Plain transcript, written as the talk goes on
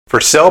For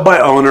sale by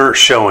owner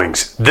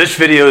showings, this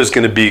video is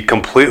going to be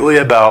completely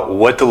about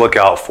what to look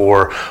out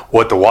for,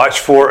 what to watch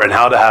for, and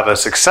how to have a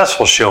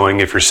successful showing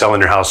if you're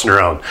selling your house on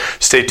your own.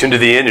 Stay tuned to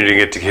the end and you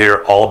get to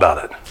hear all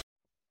about it.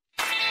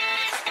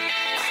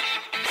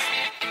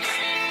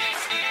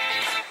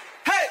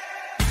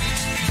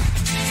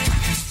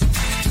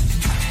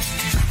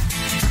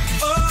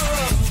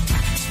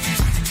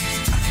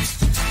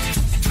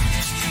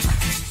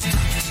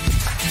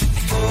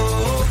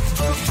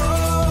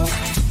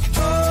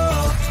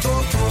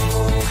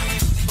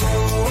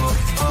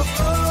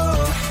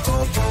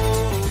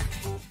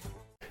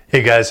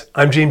 Hey guys,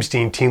 I'm James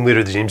Dean, team leader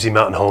of the James Dean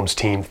Mountain Homes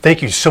team.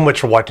 Thank you so much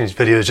for watching these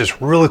videos. Just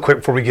really quick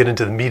before we get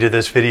into the meat of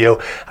this video,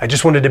 I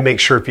just wanted to make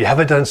sure if you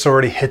haven't done so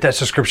already, hit that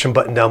subscription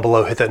button down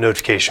below, hit that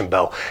notification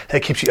bell.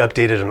 That keeps you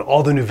updated on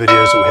all the new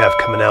videos that we have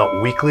coming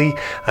out weekly.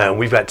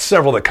 We've got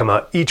several that come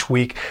out each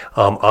week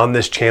on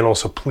this channel,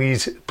 so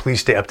please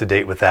stay up to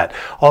date with that.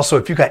 Also,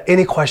 if you've got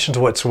any questions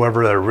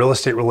whatsoever that are real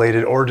estate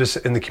related or just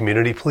in the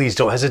community, please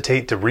don't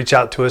hesitate to reach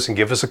out to us and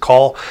give us a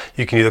call.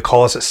 You can either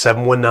call us at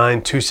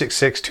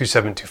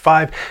 719-266-2725.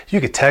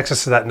 You can text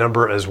us to that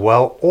number as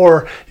well,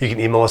 or you can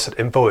email us at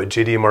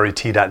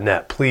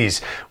info@jdmret.net. Please,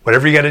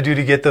 whatever you got to do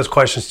to get those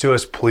questions to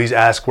us, please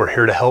ask. We're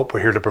here to help. We're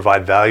here to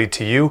provide value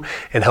to you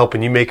and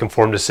helping you make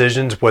informed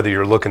decisions, whether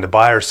you're looking to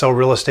buy or sell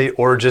real estate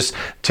or just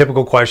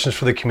typical questions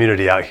for the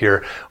community out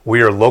here.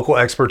 We are local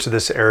experts in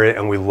this area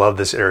and we love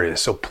this area.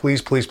 So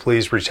please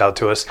reach out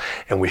to us,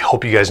 and we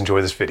hope you guys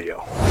enjoy this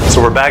video.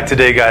 So we're back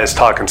today, guys,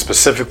 talking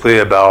specifically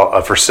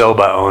about for sale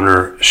by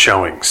owner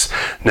showings.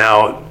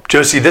 Now,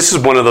 Josie, this is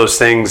one of those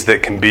things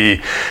that can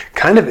be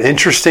kind of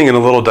interesting and a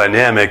little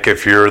dynamic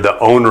if you're the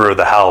owner of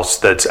the house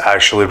that's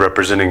actually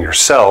representing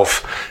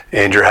yourself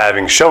and you're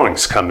having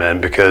showings come in,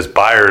 because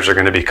buyers are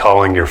going to be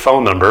calling your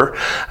phone number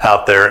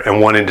out there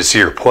and wanting to see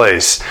your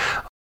place.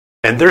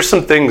 And there's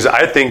some things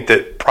I think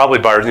that probably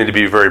buyers need to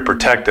be very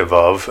protective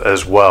of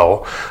as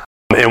well.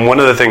 And one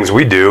of the things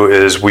we do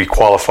is we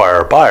qualify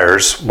our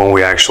buyers when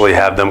we actually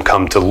have them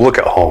come to look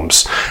at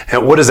homes.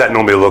 And what does that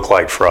normally look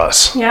like for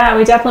us? Yeah,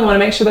 we definitely want to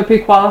make sure they're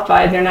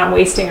pre-qualified. They're not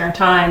wasting our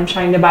time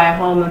trying to buy a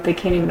home that they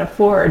can't even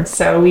afford.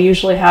 So we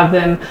usually have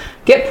them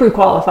get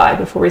pre-qualified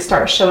before we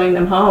start showing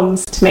them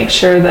homes to make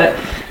sure that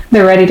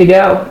they're ready to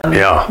go.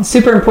 Yeah. It's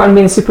super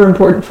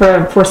important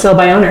for sale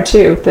by owner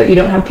too, that you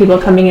don't have people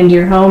coming into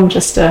your home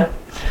just to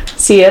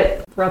see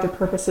it for other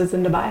purposes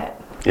than to buy it.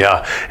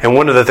 Yeah, and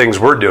one of the things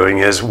we're doing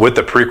is with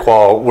the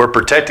pre-qual, we're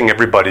protecting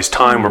everybody's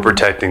time. We're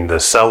protecting the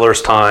seller's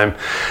time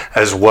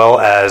as well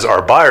as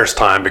our buyer's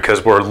time,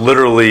 because we're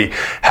literally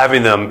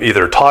having them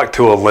either talk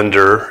to a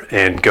lender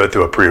and go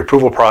through a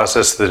pre-approval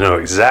process to know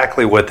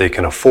exactly what they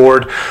can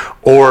afford,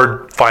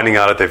 or finding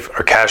out if they're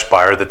a cash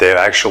buyer that they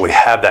actually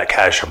have that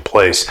cash in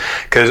place.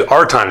 Because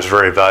our time is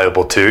very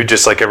valuable too,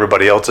 just like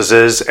everybody else's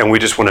is, and we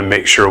just want to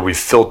make sure we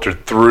filter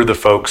through the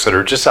folks that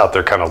are just out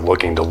there kind of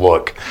looking to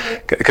look,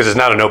 because it's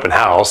not an open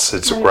house.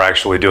 We're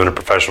actually doing a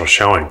professional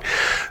showing.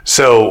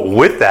 So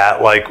with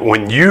that, like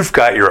when you've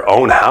got your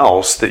own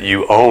house that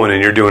you own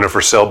and you're doing it for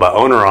sale by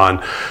owner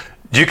on,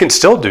 you can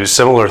still do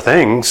similar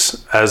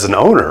things as an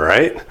owner,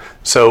 right?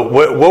 So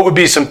what would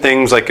be some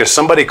things, like if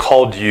somebody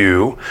called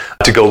you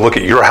to go look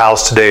at your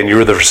house today and you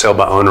were the for sale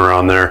by owner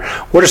on there,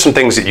 what are some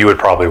things that you would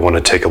probably want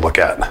to take a look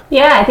at?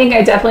 Yeah, I think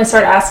I definitely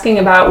start asking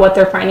about what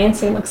their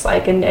financing looks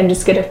like and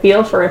just get a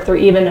feel for if they're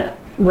even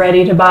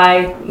ready to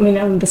buy,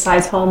 the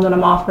size home that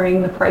I'm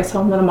offering, the price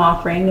home that I'm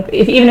offering.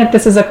 Even if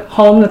this is a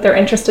home that they're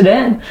interested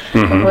in,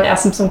 I'll really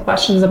ask them some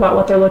questions about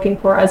what they're looking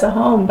for as a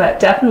home, but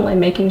definitely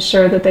making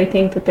sure that they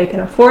think that they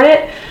can afford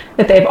it,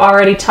 that they've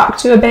already talked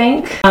to a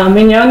bank. And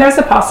there's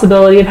a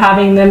possibility of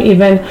having them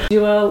even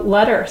do a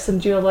letter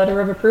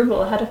of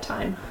approval ahead of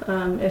time.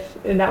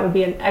 And that would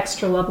be an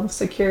extra level of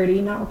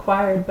security, not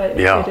required, but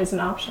it is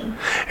an option.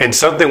 And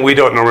something we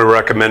don't normally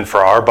recommend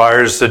for our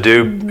buyers to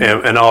do,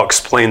 and I'll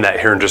explain that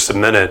here in just a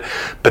minute,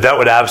 but that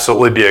would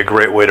absolutely be a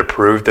great way to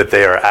prove that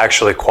they are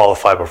actually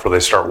qualified before they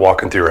start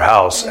walking through your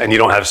house, and you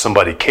don't have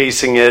somebody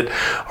casing it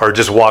or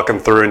just walking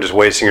through and just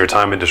wasting your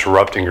time and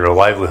disrupting your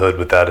livelihood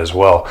with that as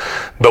well.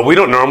 But we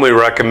don't normally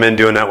recommend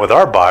doing that with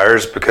our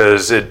buyers,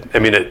 because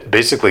it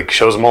basically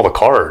shows them all the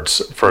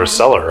cards for a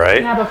seller,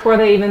 right? Yeah, before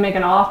they even make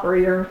an offer,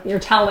 you're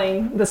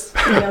telling the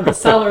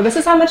seller, this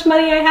is how much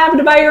money I have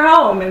to buy your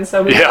home, and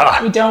so we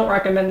don't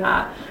recommend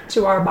that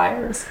to our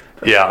buyers.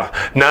 Yeah,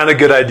 not a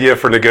good idea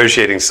for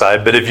negotiating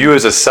side, but if you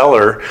as a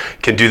seller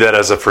can do that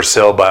as a for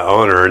sale by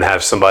owner and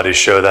have somebody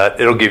show that,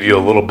 it'll give you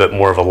a little bit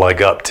more of a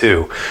leg up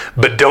too.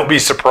 But don't be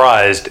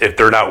surprised if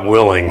they're not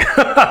willing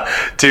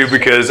to,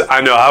 because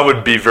I know I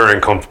would be very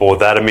uncomfortable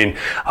with that.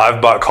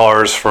 I've bought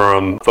cars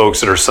from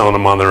folks that are selling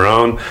them on their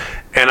own,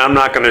 and I'm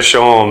not going to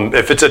show them,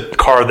 if it's a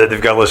car that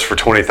they've got listed for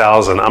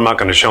 $20,000, I'm not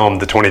going to show them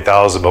the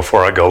 $20,000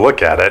 before I go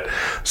look at it.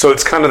 So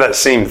it's kind of that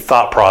same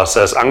thought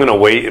process. I'm going to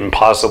wait and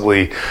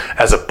possibly,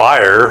 as a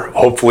buyer,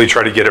 hopefully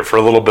try to get it for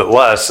a little bit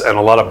less. And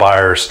a lot of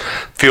buyers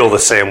feel the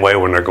same way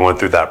when they're going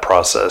through that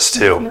process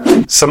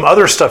too. Some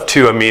other stuff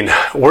too.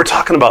 We're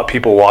talking about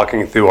people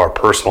walking through our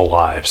personal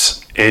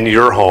lives in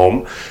your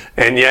home,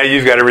 And yeah,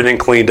 you've got everything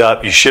cleaned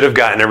up. You should have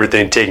gotten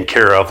everything taken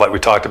care of, like we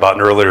talked about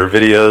in earlier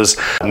videos.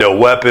 No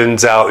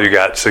weapons out. You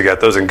got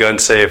those in gun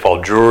safe.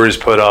 All jewelry's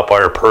put up. All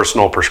your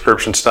personal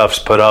prescription stuff's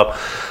put up.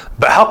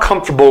 But how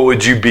comfortable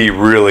would you be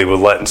really with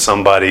letting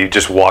somebody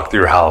just walk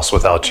through your house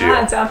without you?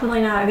 Yeah,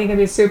 definitely not. I think it'd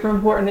be super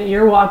important that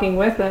you're walking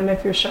with them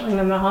if you're showing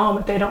them the home.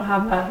 If they don't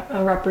have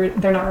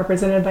they're not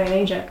represented by an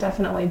agent,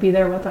 definitely be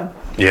there with them.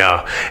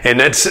 Yeah, and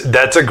that's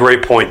a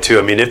great point too.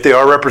 I mean, if they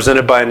are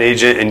represented by an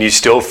agent and you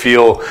still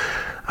feel,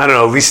 I don't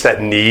know, at least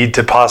that need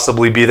to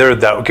possibly be there,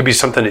 that could be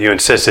something that you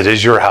insist it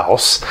is your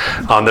house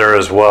on there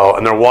as well.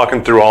 And they're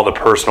walking through all the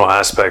personal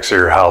aspects of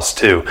your house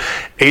too.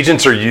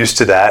 Agents are used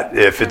to that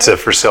if it's a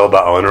for sale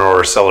by owner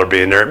or a seller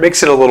being there. It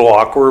makes it a little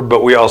awkward,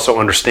 but we also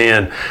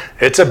understand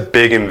it's a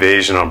big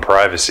invasion on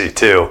privacy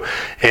too.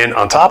 And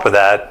on top of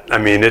that, I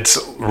mean, it's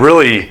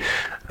really,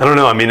 I don't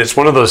know, I mean, it's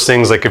one of those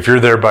things like if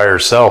you're there by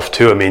yourself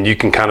too, I mean, you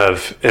can kind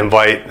of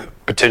invite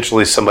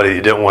potentially somebody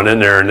you didn't want in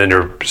there, and then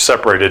you're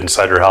separated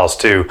inside your house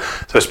too.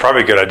 So it's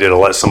probably a good idea to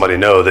let somebody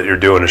know that you're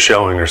doing a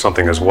showing or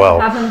something as well.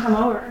 Have them come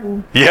over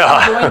and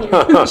join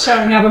you.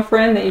 Showing, have a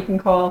friend that you can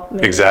call.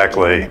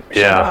 Exactly.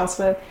 Yeah. The house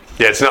with.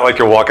 Yeah, it's not like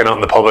you're walking out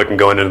in the public and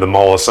going into the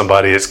mall with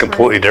somebody. It's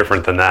completely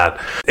different than that.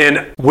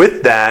 And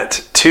with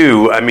that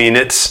too, I mean,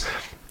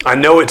 I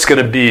know it's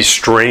going to be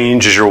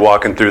strange as you're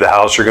walking through the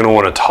house. You're going to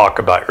want to talk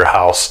about your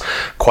house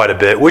quite a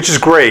bit, which is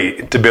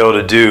great to be able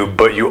to do,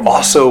 but you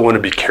also want to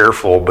be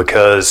careful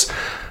because,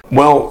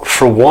 well,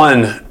 for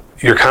one,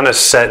 you're kind of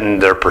setting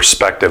their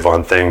perspective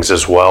on things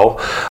as well.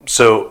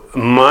 So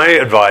my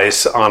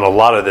advice on a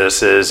lot of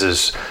this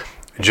is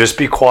just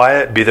be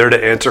quiet, be there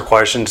to answer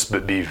questions,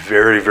 but be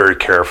very, very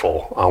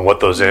careful on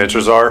what those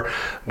answers are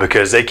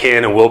because they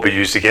can and will be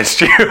used against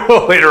you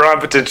later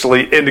on,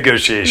 potentially in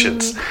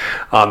negotiations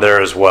on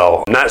there as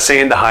well. I'm not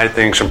saying to hide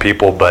things from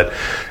people, but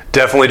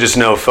definitely just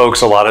know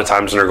folks a lot of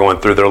times when they're going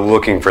through, they're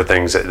looking for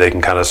things that they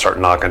can kind of start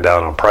knocking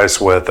down on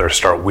price with or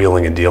start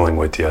wheeling and dealing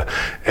with you.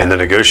 And the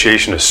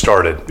negotiation is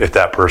started if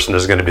that person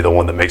is going to be the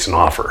one that makes an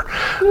offer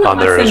on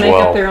there as well. They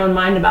make up their own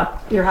mind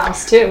about your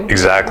house too.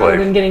 Exactly.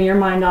 Rather than getting your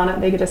mind on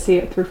it, they get to see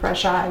it through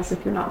fresh eyes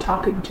if you're not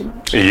talking too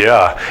much.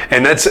 Yeah,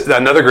 and that's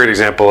another great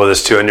example of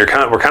this too. And we're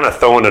kind of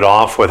throwing it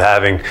off with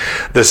having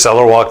the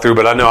seller walk through,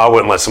 but I know I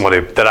wouldn't let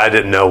somebody that I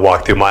didn't know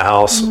walk through my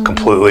house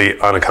completely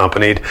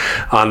unaccompanied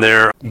on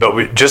there.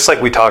 But just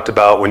like we talked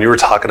about when you were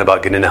talking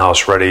about getting the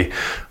house ready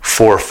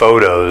for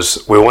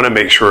photos, we want to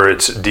make sure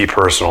it's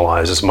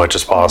depersonalized as much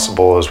as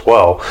possible as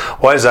well.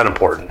 Why is that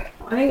important?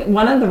 I think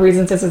one of the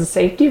reasons is a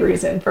safety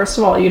reason. First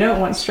of all, you don't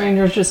want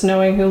strangers just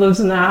knowing who lives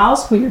in the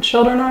house, who your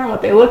children are,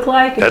 what they look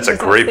like. That's a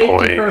great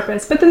point.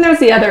 Purpose. But then there's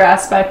the other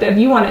aspect of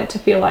you want it to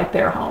feel like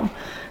their home.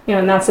 You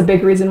know, and that's a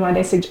big reason why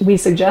we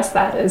suggest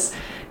that is,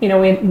 you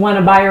know, we want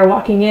a buyer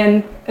walking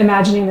in,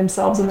 imagining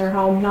themselves in their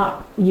home,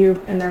 not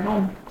you in their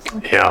home.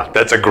 Yeah,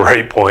 that's a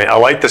great point. I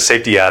like the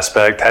safety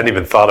aspect. I hadn't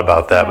even thought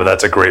about that, but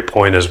that's a great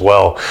point as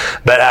well.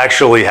 But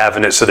actually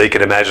having it so they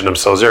can imagine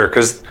themselves there,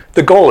 because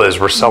the goal is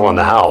we're selling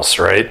the house,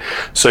 right?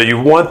 So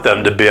you want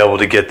them to be able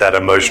to get that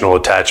emotional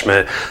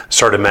attachment,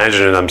 start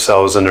imagining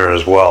themselves in there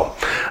as well.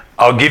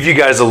 I'll give you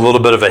guys a little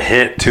bit of a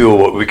hint too of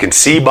what we can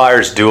see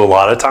buyers do a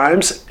lot of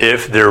times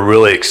if they're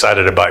really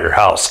excited about your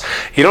house.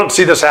 You don't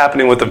see this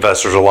happening with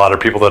investors a lot or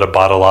people that have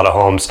bought a lot of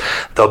homes.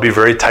 They'll be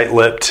very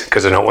tight-lipped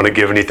because they don't want to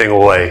give anything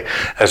away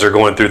as they're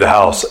going through the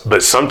house.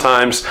 But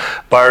sometimes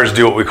buyers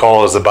do what we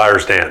call as the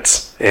buyer's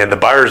dance. And the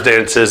buyer's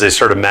dance is they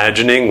start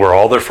imagining where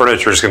all their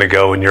furniture is going to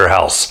go in your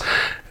house.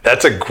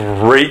 That's a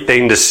great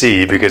thing to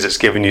see because it's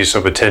giving you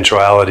some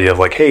potentiality of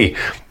like, hey,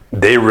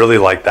 they really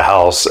like the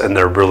house and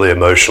they're really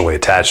emotionally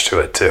attached to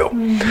it too.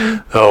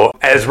 So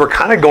as we're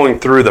kind of going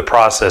through the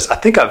process, I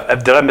think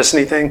did I miss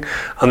anything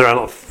on there? I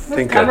don't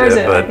think I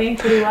did. But I think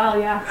pretty well,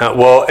 yeah.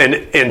 Well,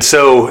 and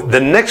so the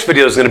next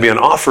video is going to be on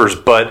offers,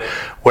 but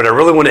what I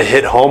really want to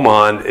hit home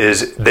on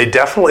is they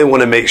definitely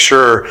want to make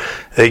sure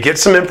they get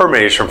some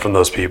information from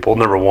those people.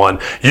 Number one,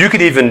 you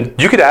could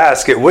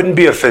ask, it wouldn't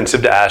be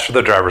offensive to ask for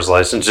the driver's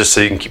license just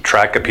so you can keep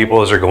track of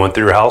people as they're going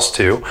through your house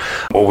too.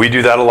 Well, we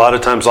do that a lot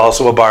of times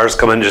also when buyers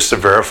come in just to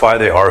verify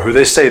they are who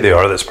they say they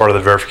are. That's part of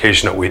the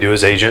verification that we do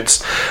as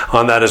agents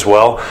on that as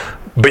well.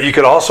 But you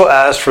could also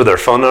ask for their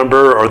phone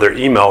number or their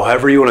email,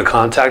 however you want to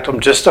contact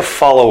them, just to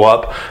follow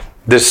up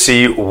to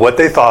see what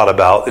they thought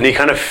about, any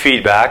kind of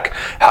feedback,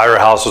 how your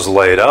house was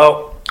laid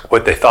out,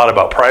 what they thought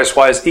about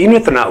price-wise, even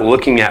if they're not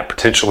looking at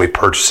potentially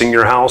purchasing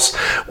your house.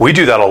 We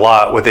do that a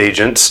lot with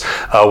agents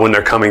when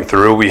they're coming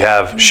through. We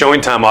have Showing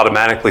Time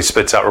automatically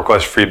spits out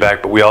request for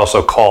feedback, but we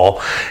also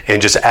call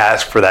and just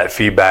ask for that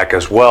feedback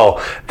as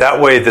well. That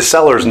way the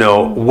sellers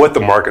know what the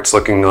market's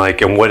looking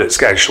like and what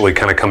it's actually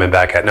kind of coming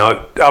back at.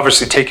 Now,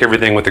 obviously take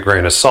everything with a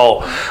grain of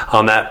salt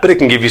on that, but it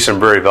can give you some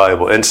very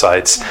valuable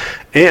insights.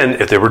 And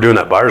if they were doing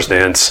that buyer's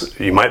dance,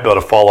 you might be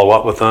able to follow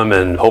up with them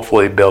and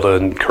hopefully be able to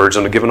encourage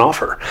them to give an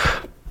offer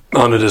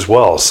on it as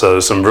well.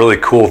 So some really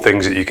cool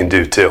things that you can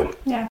do too.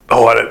 Yeah.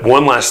 Oh,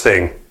 one last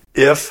thing.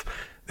 If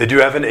They do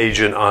have an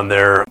agent on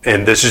there,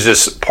 and this is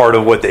just part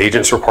of what the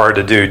agent's required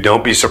to do.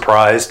 Don't be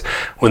surprised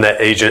when that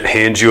agent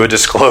hands you a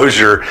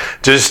disclosure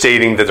just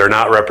stating that they're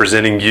not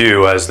representing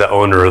you as the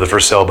owner or the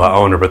for sale by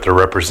owner, but they're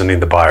representing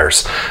the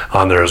buyers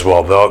on there as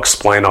well. They'll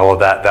explain all of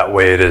that. That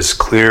way it is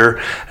clear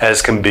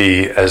as can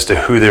be as to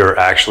who they're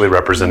actually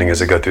representing as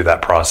they go through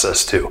that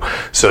process too.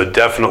 So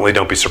definitely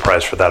don't be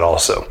surprised for that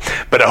also.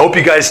 But I hope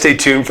you guys stay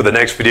tuned for the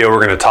next video.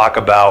 We're going to talk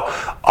about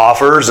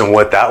offers and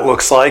what that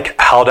looks like,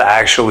 how to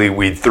actually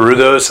weed through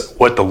those,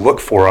 what to look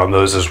for on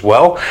those as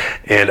well.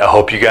 And I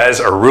hope you guys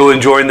are really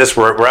enjoying this.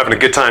 We're having a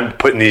good time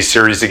putting these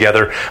series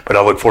together, but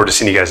I look forward to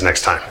seeing you guys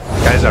next time.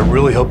 Guys, I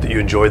really hope that you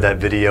enjoyed that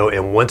video.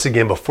 And once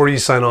again, before you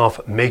sign off,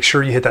 make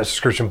sure you hit that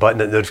subscription button,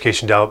 that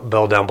notification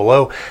bell down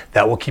below.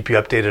 That will keep you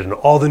updated on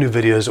all the new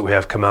videos that we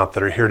have come out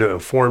that are here to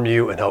inform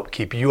you and help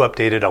keep you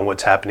updated on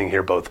what's happening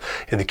here, both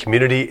in the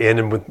community and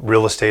in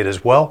real estate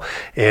as well.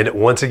 And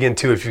once again,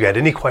 too, if you got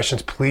any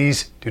questions,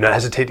 please do not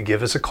hesitate to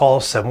give us a call,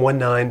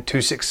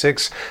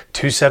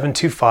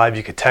 719-266-2725.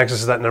 You can text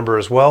us at that number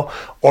as well,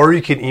 or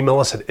you can email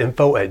us at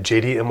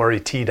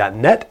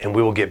info@jdmret.net, and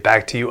we will get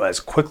back to you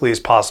as quickly as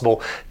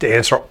possible to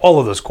answer all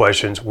of those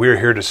questions. We're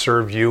here to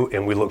serve you,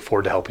 and we look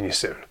forward to helping you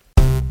soon.